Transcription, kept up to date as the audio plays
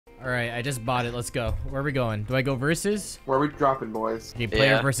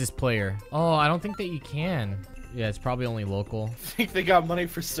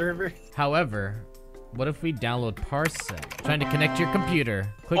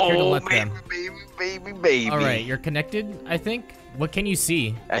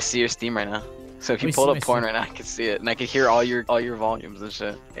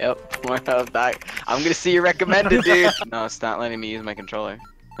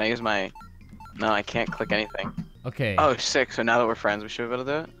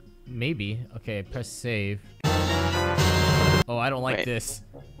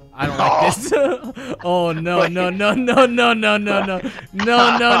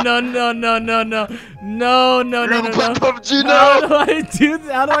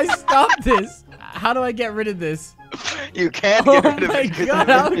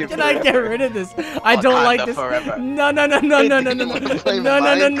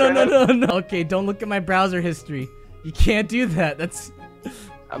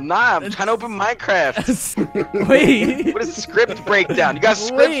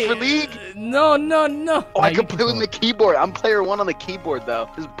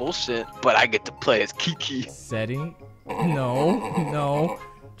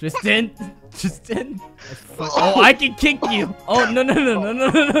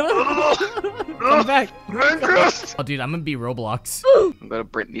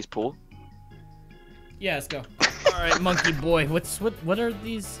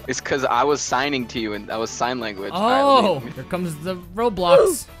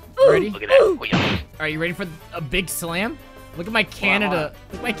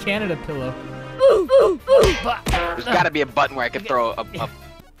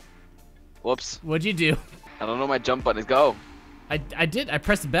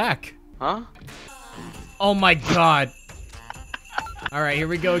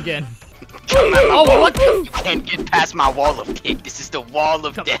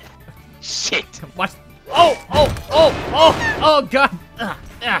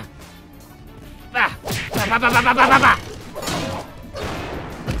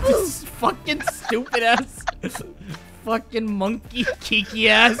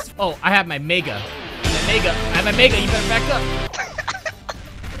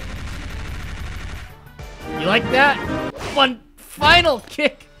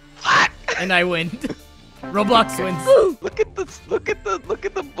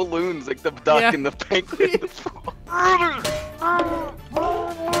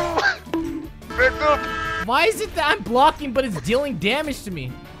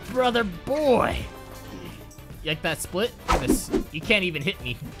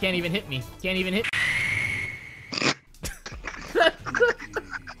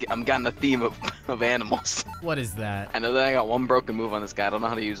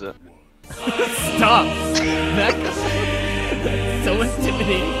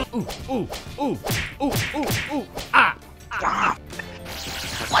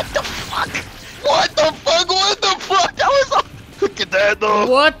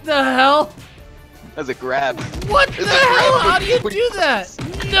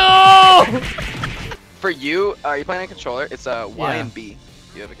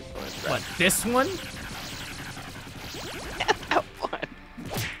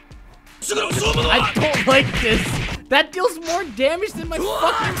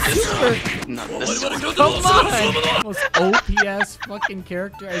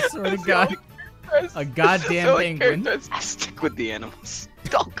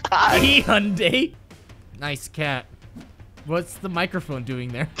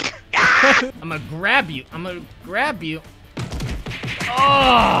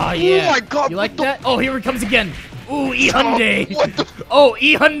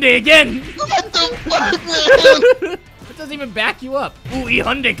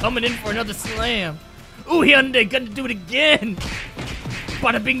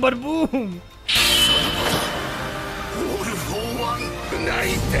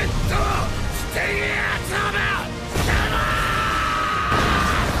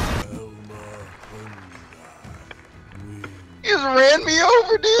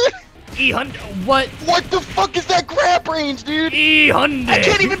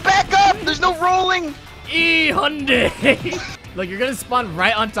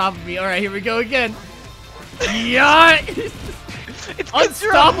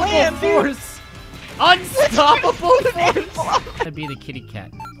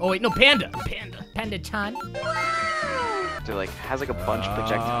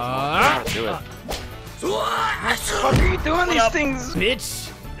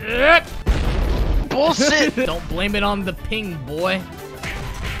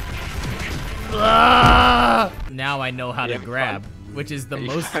Now I know how to grab, which is the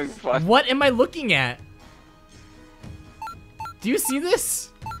most. Fun? What am I looking at? Do you see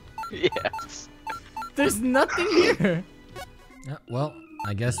this? Yes. There's nothing here. Well,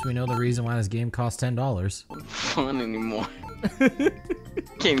 I guess we know the reason why this game costs $10. Not fun anymore.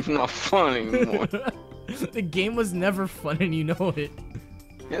 Game's not fun anymore. The game was never fun and you know it.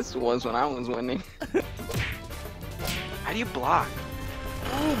 Yes, it was when I was winning. How do you block?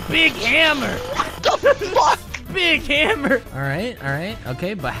 Ooh, big hammer! What the fuck? Big hammer! Alright,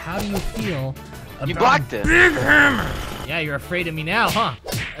 okay, but how do you feel about You blocked it. Big hammer! Yeah, you're afraid of me now, huh?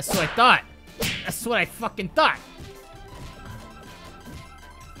 That's what I thought. That's what I fucking thought.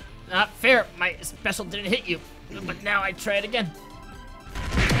 Not fair, my special didn't hit you. But now I try it again.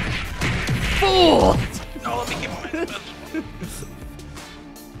 Fool! No, let me give him my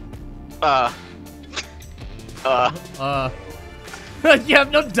special. You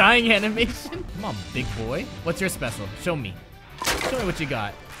have no dying animation? Come on, big boy. What's your special? Show me. Show me what you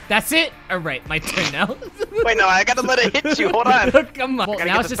got. That's it? Alright, my turn now. Wait, no, I gotta let it hit you. Hold on. Come on. Well, gotta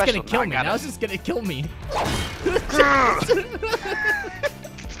now get it's the just gonna special. kill No, me. I got Now it. it's just gonna kill me.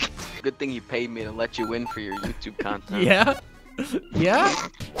 Good thing you paid me to let you win for your YouTube content. Yeah? Yeah?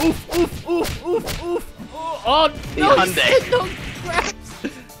 Oof, oof, oof, oof, oof. Oh, no, Hyundai. no crap.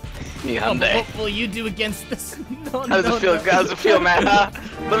 Hyundai. What will you do against this? No, How does it feel? How does it feel, man? Huh?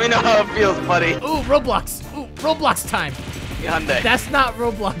 Let me know how it feels, buddy. Ooh, Roblox. Ooh, Roblox time. Hyundai. That's not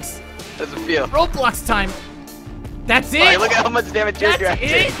Roblox. How does it feel? Roblox time. That's it. Alright, look at how much damage you're That's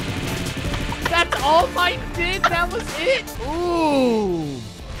doing. it. That's all mine did. That was it. Ooh,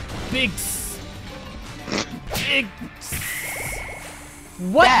 big. Big.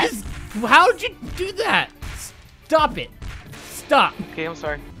 What Yes. is? How'd you do that? Stop it. Stop. Okay, I'm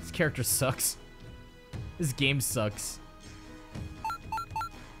sorry. This character sucks. This game sucks.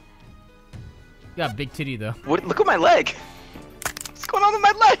 You got a big titty though. What? Look at my leg. What's going on with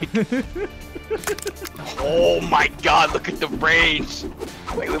my leg? Oh my god, look at the range.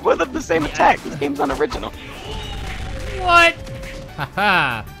 Wait, we both have the same attack. This game's unoriginal. What?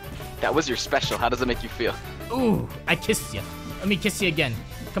 Haha. That was your special. How does it make you feel? Ooh, I kissed you. Let me kiss you again.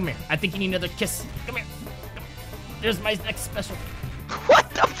 Come here. I think you need another kiss. Come here. There's my next special. What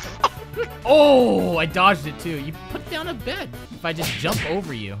the fuck? Oh, I dodged it too. You put down a bed. If I just jump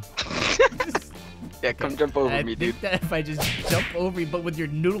over you. Yeah, come jump over I me, think dude. that if I just jump over you, but with your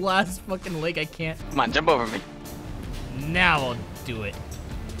noodle ass fucking leg, I can't. Come on, jump over me. Now I'll do it.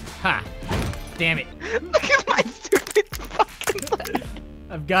 Ha. Damn it. Look at my stupid fucking leg.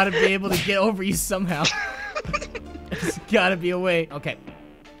 I've got to be able to get over you somehow. There's got to be a way. Okay.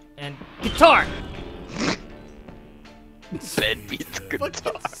 And guitar. Bed beats the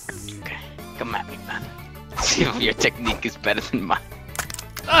guitar. Okay, come at me, man. See if your technique is better than mine.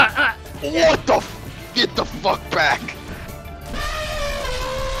 What the f- Get the fuck back!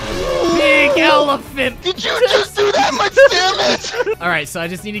 Big elephant. Did you just do that much damage? Alright, so I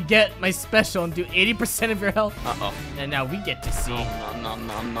just need to get my special and do 80% of your health. Uh-oh. And now we get to see.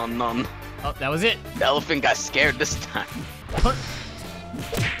 No. Oh, that was it. The elephant got scared this time.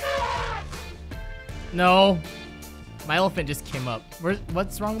 No. My elephant just came up.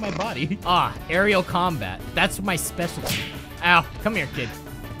 What's wrong with my body? Ah, aerial combat. That's my specialty. Ow. Come here, kid.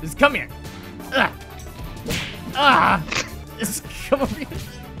 Just come here. Just come over here.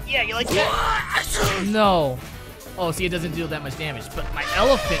 Yeah, you like that? No. Oh, see, it doesn't do that much damage, but my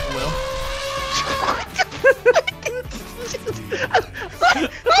elephant will.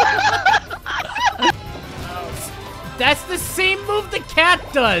 That's the same move the cat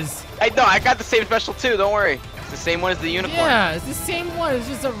does. I know, I got the same special too, don't worry. It's the same one as the unicorn. Yeah, it's the same one. It's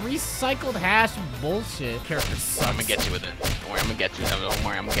just a recycled hash bullshit. Character sucks. I'm gonna get you with it. Don't worry, I'm gonna get you. Don't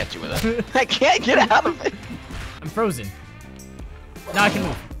worry, I'm gonna get you with it. I can't get out of it. I'm frozen. Now I can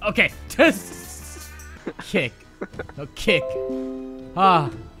move. Okay. Kick. No, kick. Ah.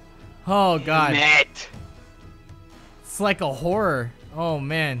 Oh, God. Net. It's like a horror. Oh,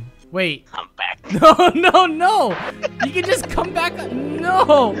 man. Wait. I'm back. No. You can just come back.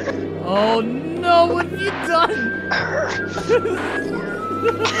 No. Oh, no. What have you done?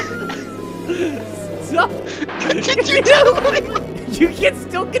 Stop. What did you do? You can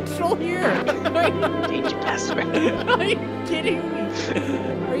still control here. Change your password. Are you kidding me?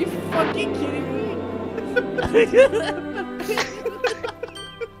 Are you fucking kidding me?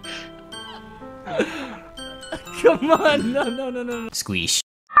 Come on, no. Squeeze.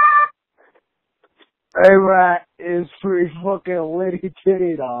 Hey, Rat is pretty fucking litty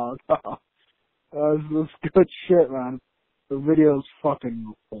titty, dog. This is good shit, man. The video's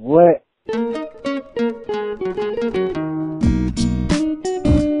fucking lit.